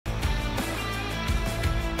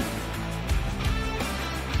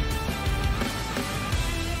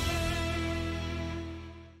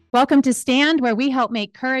Welcome to Stand, where we help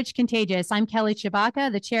make courage contagious. I'm Kelly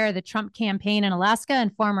Tshibaka, the chair of the Trump campaign in Alaska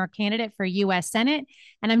and former candidate for U.S. Senate.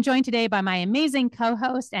 And I'm joined today by my amazing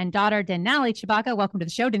co-host and daughter, Denali Tshibaka. Welcome to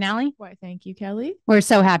the show, Denali. Why, thank you, Kelly. We're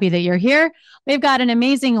so happy that you're here. We've got an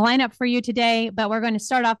amazing lineup for you today, but we're going to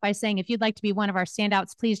start off by saying if you'd like to be one of our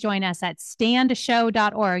standouts, please join us at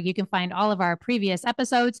standshow.org. You can find all of our previous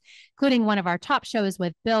episodes, including one of our top shows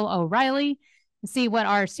with Bill O'Reilly, see what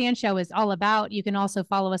our stand show is all about. You can also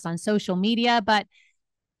follow us on social media, but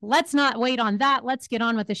let's not wait on that. Let's get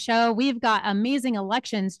on with the show. We've got amazing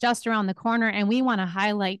elections just around the corner, and we want to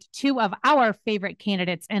highlight two of our favorite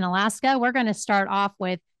candidates in Alaska. We're going to start off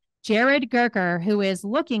with Jared Goecker, who is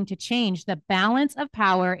looking to change the balance of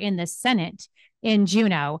power in the Senate in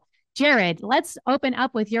Juneau. Jared, let's open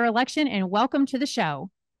up with your election and welcome to the show.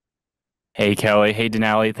 Hey Kelly, hey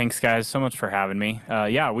Denali, thanks guys so much for having me.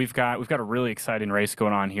 Yeah, we've got a really exciting race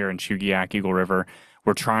going on here in Chugiak-Eagle River.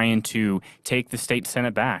 We're trying to take the state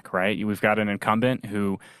Senate back, right? We've got an incumbent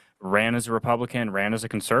who ran as a Republican, ran as a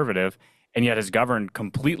conservative, and yet has governed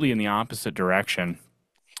completely in the opposite direction.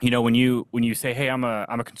 You know, when you say, "Hey, I'm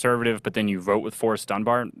a conservative," but then you vote with Forrest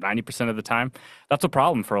Dunbar 90% of the time, that's a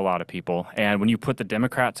problem for a lot of people. And when you put the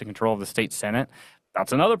Democrats in control of the state Senate,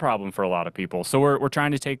 that's another problem for a lot of people. So we're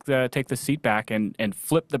trying to take the seat back and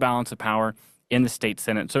flip the balance of power in the state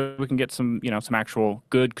Senate so we can get some actual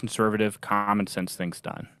good conservative common sense things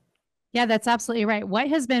done. Yeah, that's absolutely right. What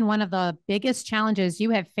has been one of the biggest challenges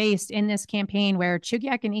you have faced in this campaign where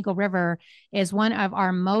Chugiak-Eagle River is one of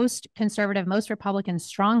our most conservative, most Republican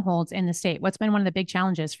strongholds in the state? What's been one of the big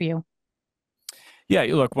challenges for you? Yeah,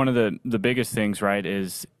 look, one of the biggest things, right,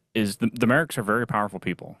 is the Merricks are very powerful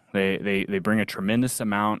people. They bring a tremendous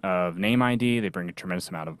amount of name ID. They bring a tremendous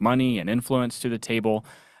amount of money and influence to the table.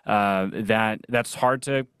 That's hard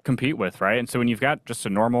to compete with, right? And so when you've got just a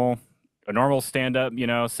normal stand-up,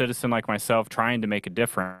 citizen like myself trying to make a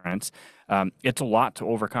difference, it's a lot to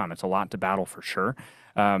overcome. It's a lot to battle for sure.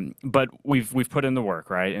 But we've put in the work,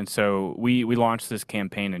 right? And so we launched this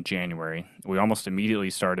campaign in January. We almost immediately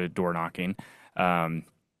started door knocking.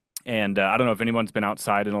 And I don't know if anyone's been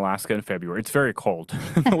outside in Alaska in February. It's very cold.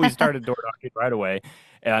 We started door knocking right away,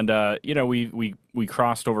 and we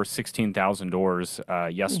crossed over 16,000 doors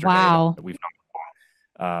yesterday Wow. that we've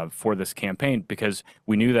for this campaign because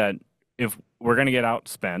we knew that if we're going to get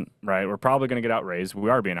outspent, right, we're probably going to get outraised.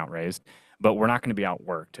 We are being outraised, but we're not going to be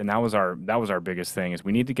outworked. And that was our biggest thing is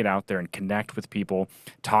we need to get out there and connect with people,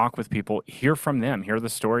 talk with people, hear from them, hear the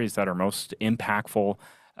stories that are most impactful,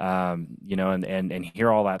 and hear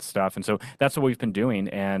all that stuff. And so that's what we've been doing.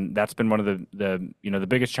 And that's been one of the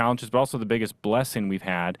biggest challenges, but also the biggest blessing we've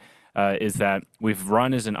had is that we've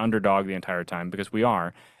run as an underdog the entire time because we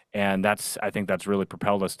are. And I think that's really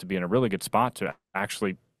propelled us to be in a really good spot to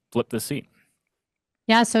actually flip the seat.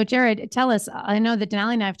 Yeah. So, Jared, tell us. I know that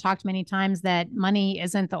Denali and I have talked many times that money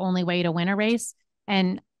isn't the only way to win a race.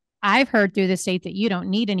 And I've heard through the state that you don't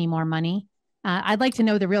need any more money. I'd like to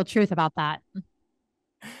know the real truth about that.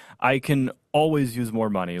 I can always use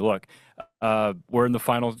more money. Look, we're in the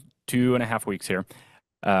final 2.5 weeks here.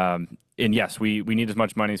 And yes, we need as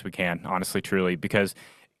much money as we can, honestly, truly, because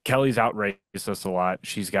Kelly's outraised us a lot.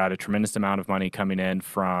 She's got a tremendous amount of money coming in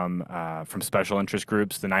from special interest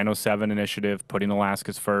groups, the 907 initiative, putting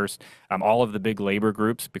Alaska's first, all of the big labor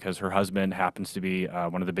groups, because her husband happens to be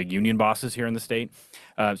one of the big union bosses here in the state.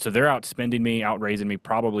 So they're outspending me, outraising me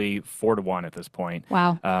probably 4-1 at this point.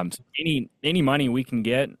 Wow. So any money we can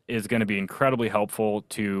get is going to be incredibly helpful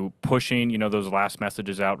to pushing, those last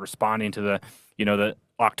messages out, responding to the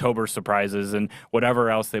October surprises and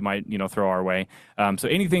whatever else they might, throw our way. So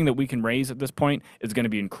anything that we can raise at this point is going to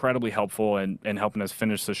be incredibly helpful and helping us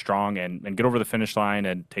finish this strong and get over the finish line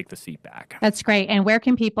and take the seat back. That's great. And where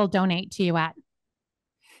can people donate to you at?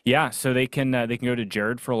 Yeah, so they can go to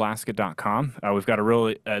jaredforalaska.com. We've got a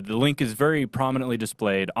really the link is very prominently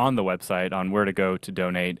displayed on the website on where to go to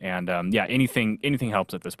donate. And yeah, anything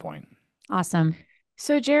helps at this point. Awesome.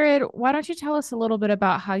 So, Jared, why don't you tell us a little bit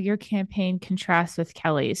about how your campaign contrasts with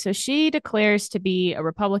Kelly? So, she declares to be a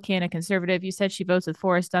Republican, a conservative. You said she votes with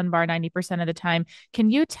Forrest Dunbar 90% of the time. Can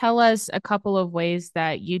you tell us a couple of ways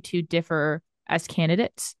that you two differ as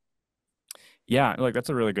candidates? Yeah, look, that's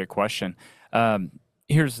a really good question.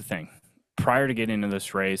 Here's the thing. Prior to getting into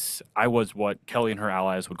this race, I was what Kelly and her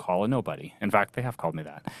allies would call a nobody. In fact, they have called me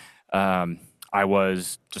that. I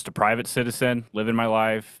was just a private citizen, living my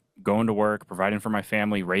life, going to work, providing for my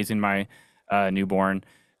family, raising my newborn,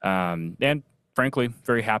 and frankly,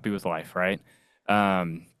 very happy with life, right?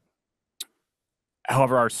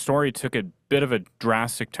 However, our story took a bit of a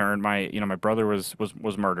drastic turn. My brother was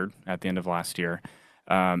murdered at the end of last year,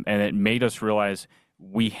 and it made us realize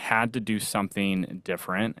we had to do something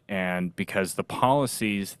different. And because the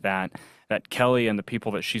policies that Kelly and the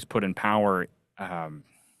people that she's put in power,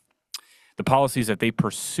 the policies that they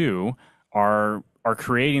pursue are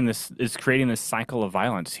creating this cycle of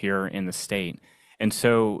violence here in the state. And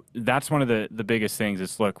so that's one of the biggest things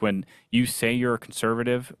is, look, when you say you're a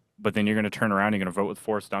conservative, but then you're going to turn around and you're going to vote with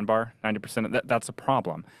Forrest Dunbar, 90% of that's a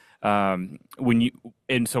problem. One of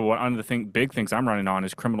the big things I'm running on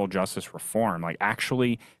is criminal justice reform, like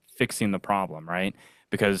actually fixing the problem, right?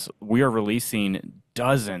 Because we are releasing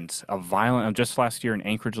dozens of just last year in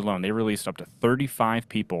Anchorage alone, they released up to 35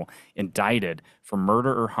 people indicted for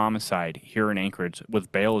murder or homicide here in Anchorage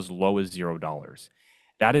with bail as low as $0.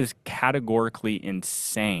 That is categorically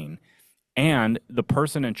insane. And the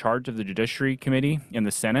person in charge of the Judiciary Committee in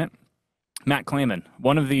the Senate, Matt Clayman,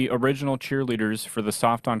 one of the original cheerleaders for the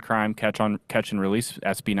soft on crime catch and release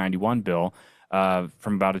SB 91 bill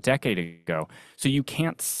from about a decade ago. So you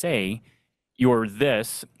can't say you're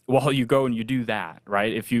this while you go and you do that,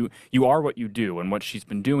 right? If you are what you do, and what she's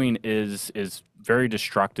been doing is very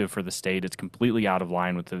destructive for the state. It's completely out of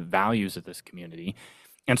line with the values of this community.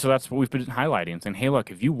 And so that's what we've been highlighting, saying, hey,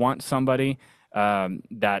 look, if you want somebody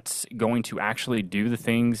that's going to actually do the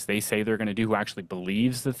things they say they're going to do, who actually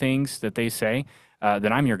believes the things that they say,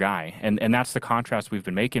 then I'm your guy. And that's the contrast we've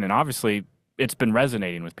been making. And obviously, it's been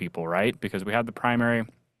resonating with people, right? Because we had the primary.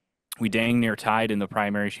 We dang near tied in the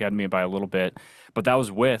primary. She had me by a little bit. But that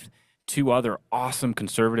was with two other awesome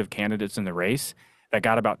conservative candidates in the race that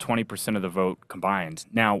got about 20% of the vote combined.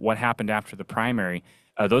 Now, what happened after the primary?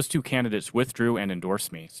 Those two candidates withdrew and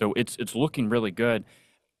endorsed me. So it's looking really good,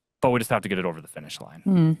 but we just have to get it over the finish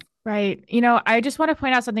line. Right. I just want to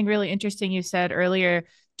point out something really interesting you said earlier,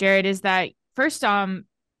 Jared, is that first,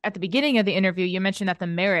 at the beginning of the interview, you mentioned that the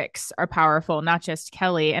Merricks are powerful, not just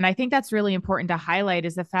Kelly. And I think that's really important to highlight,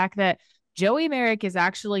 is the fact that Joey Merrick is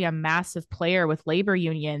actually a massive player with labor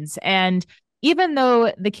unions. And even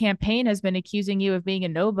though the campaign has been accusing you of being a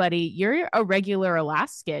nobody, you're a regular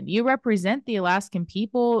Alaskan. You represent the Alaskan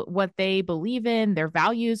people, what they believe in, their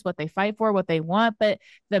values, what they fight for, what they want. But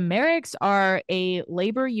the Merricks are a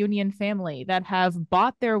labor union family that have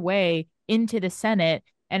bought their way into the Senate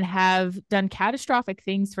and have done catastrophic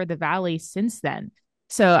things for the Valley since then.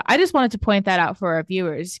 So I just wanted to point that out for our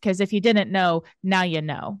viewers, because if you didn't know, now you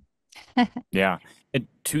know. Yeah. And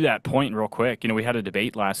to that point, real quick, we had a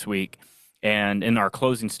debate last week, and in our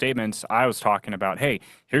closing statements, I was talking about, hey,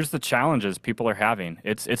 here's the challenges people are having.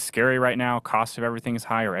 It's scary right now. Cost of everything is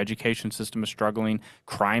high. Our education system is struggling.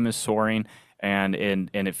 Crime is soaring. And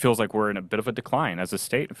it feels like we're in a bit of a decline as a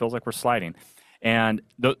state. It feels like we're sliding. And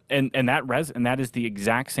that is the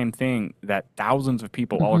exact same thing that thousands of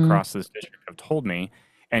people all across this district have told me.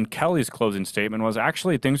 And Kelly's closing statement was,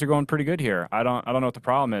 actually, things are going pretty good here. I don't know what the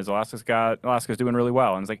problem is. Alaska's doing really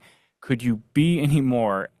well. And it's like, could you be any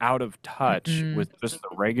more out of touch with just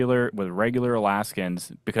regular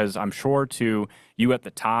Alaskans? Because I'm sure to you at the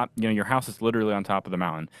top, your house is literally on top of the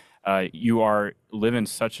mountain. You are living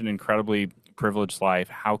such an incredibly privileged life.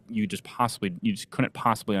 How you just couldn't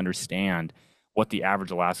possibly understand what the average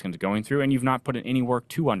Alaskan is going through, and you've not put in any work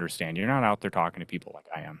to understand. You're not out there talking to people like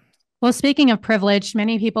I am. Well, speaking of privilege,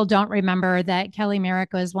 many people don't remember that Kelly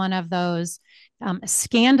Merrick was one of those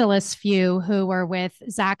scandalous few who were with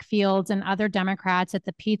Zach Fields and other Democrats at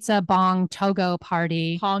the Pizza Bong Togo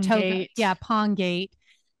party. Ponggate. Yeah, Ponggate,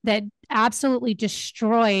 that absolutely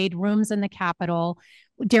destroyed rooms in the Capitol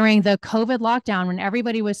during the COVID lockdown, when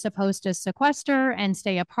everybody was supposed to sequester and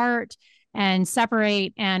stay apart and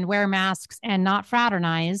separate and wear masks and not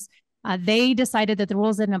fraternize. They decided that the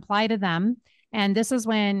rules didn't apply to them. And this is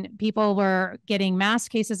when people were getting mass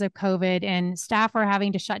cases of COVID, and staff were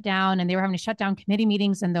having to shut down, and they were having to shut down committee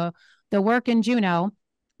meetings and the work in Juneau.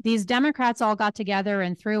 These Democrats all got together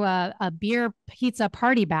and threw a beer pizza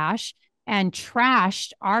party bash and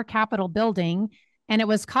trashed our Capitol building. And it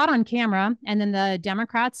was caught on camera. And then the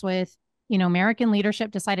Democrats, with American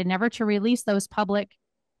leadership, decided never to release those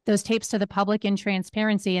tapes to the public in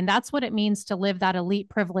transparency. And that's what it means to live that elite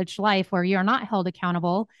privileged life, where you're not held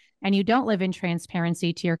accountable and you don't live in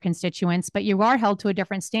transparency to your constituents, but you are held to a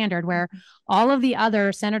different standard, where all of the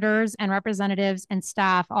other senators and representatives and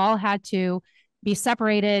staff all had to be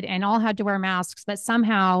separated and all had to wear masks. But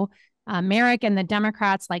somehow Merrick and the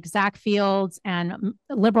Democrats, like Zach Fields and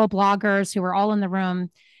liberal bloggers who were all in the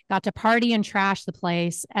room, got to party and trash the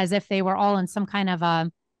place as if they were all in some kind of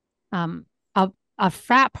a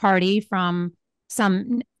frat party from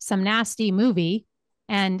some nasty movie,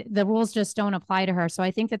 and the rules just don't apply to her. So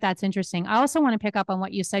I think that that's interesting. I also want to pick up on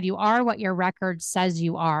what you said. You are what your record says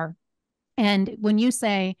you are. And when you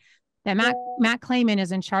say that Matt Clayman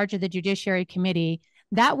is in charge of the Judiciary Committee,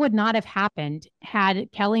 That would not have happened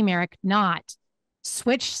had Kelly Merrick not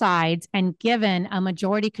switched sides and given a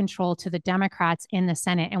majority control to the Democrats in the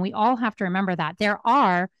Senate. And we all have to remember that there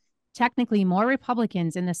are technically more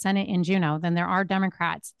Republicans in the Senate in Juneau than there are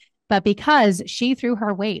Democrats. But because she threw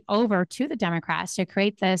her weight over to the Democrats to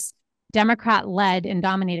create this Democrat-led and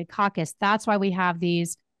dominated caucus, that's why we have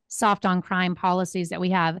these soft on crime policies that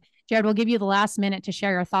we have. Jared, we'll give you the last minute to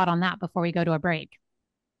share your thought on that before we go to a break.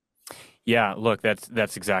 Yeah, look, that's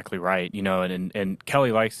exactly right. And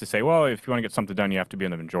Kelly likes to say, well, if you want to get something done, you have to be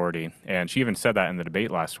in the majority. And she even said that in the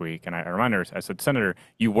debate last week. And I remind her, I said, Senator,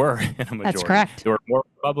 you were in a majority. That's correct. There were more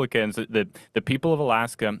Republicans. The people of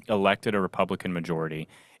Alaska elected a Republican majority,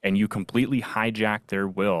 and you completely hijacked their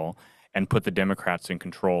will and put the Democrats in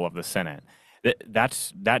control of the Senate.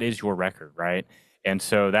 That is your record, right? And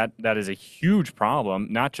so that is a huge problem,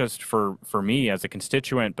 not just for me as a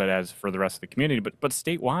constituent, but as for the rest of the community, but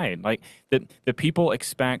statewide. Like the people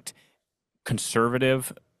expect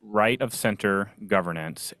conservative, right of center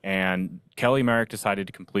governance, and Kelly Merrick decided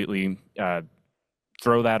to completely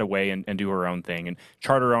throw that away and do her own thing and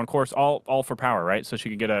chart her own course, all for power, right? So she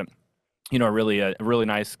could get a really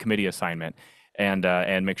nice committee assignment.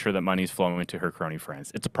 And make sure that money's flowing to her crony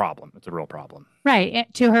friends. It's a problem. It's a real problem.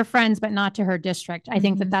 Right. To her friends, but not to her district. I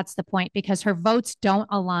think that that's the point, because her votes don't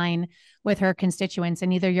align with her constituents,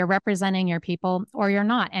 and either you're representing your people or you're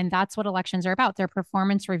not. And that's what elections are about. They're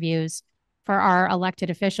performance reviews for our elected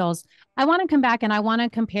officials. I want to come back and I want to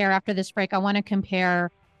compare, after this break, I want to compare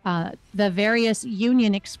the various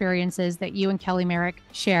union experiences that you and Kelly Merrick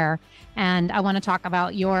share. And I want to talk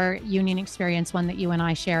about your union experience, one that you and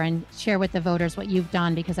I share, and share with the voters what you've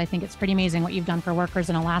done, because I think it's pretty amazing what you've done for workers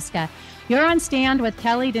in Alaska. You're on Stand with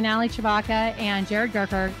Kelly, Denali Tshibaka, and Jared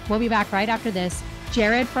Goecker. We'll be back right after this.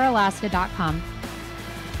 JaredForAlaska.com.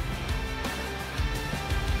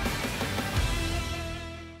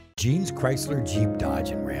 Jean's Chrysler, Jeep, Dodge,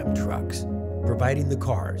 and Ram trucks, providing the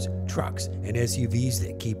cars, trucks, and SUVs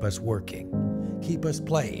that keep us working, keep us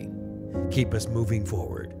playing, keep us moving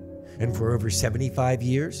forward. And for over 75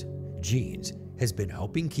 years, Jean's has been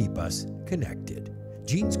helping keep us connected.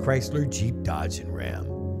 Jean's Chrysler, Jeep, Dodge, and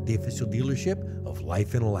Ram, the official dealership of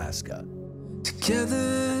life in Alaska.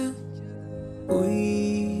 Together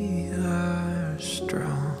we are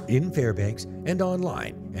strong. In Fairbanks and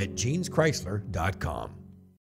online at jeanschrysler.com.